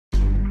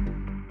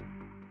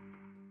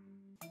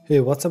Hey,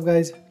 what's up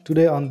guys?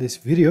 Today on this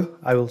video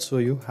I will show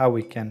you how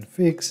we can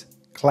fix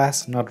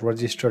class not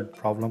registered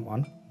problem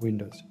on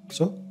Windows.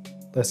 So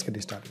let's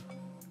get started.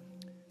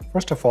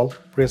 First of all,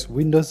 press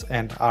Windows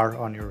and R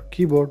on your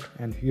keyboard,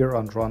 and here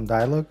on Run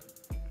dialog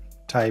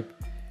type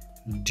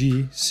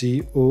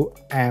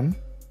DCOMCNFG.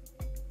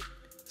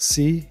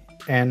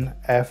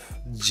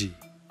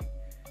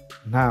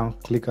 Now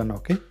click on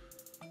OK.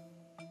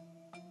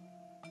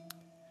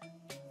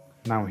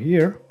 Now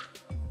here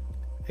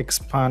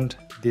expand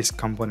this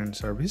component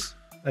service,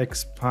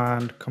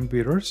 expand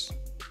computers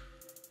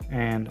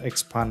and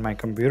expand my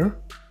computer,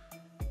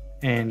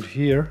 and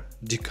here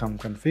dcom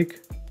config,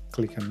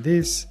 click on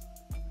this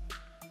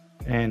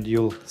and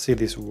you'll see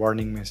this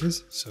warning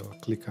message, so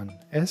click on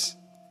S.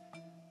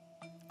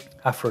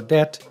 After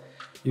that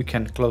you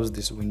can close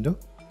this window.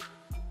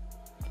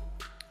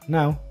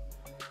 Now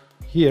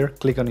here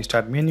click on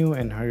start menu,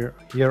 and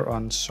here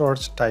on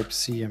source type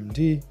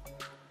cmd,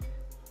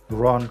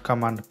 run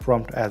command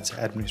prompt as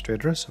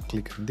administrator, so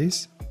click on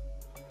this,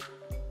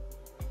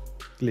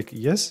 click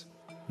yes.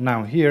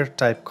 Now here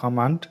type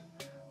command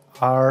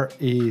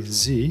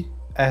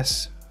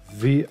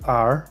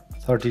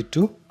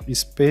rezsvr32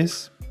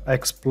 space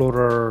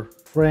explorer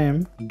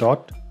frame.dll.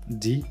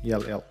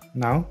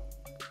 Now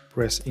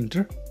press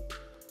enter,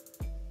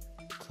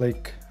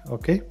 click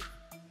OK.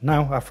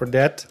 Now after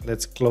that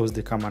let's close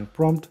the command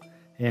prompt,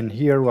 and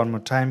here one more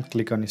time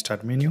click on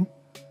start menu,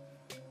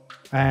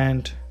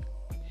 and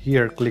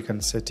here click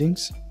on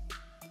settings,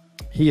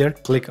 here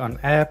click on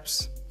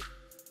apps.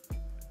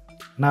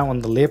 Now on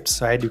the left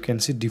side you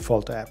can see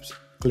default apps,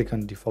 click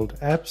on default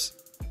apps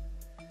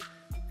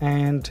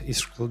and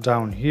scroll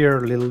down here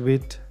a little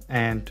bit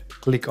and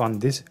click on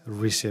this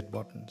reset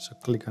button, so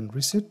click on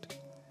reset.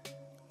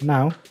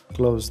 Now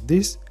close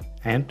this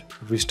and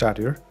restart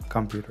your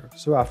computer.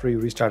 So after you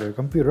restart your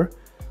computer,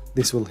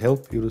 this will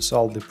help you to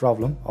solve the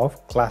problem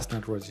of class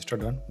not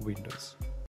registered on Windows.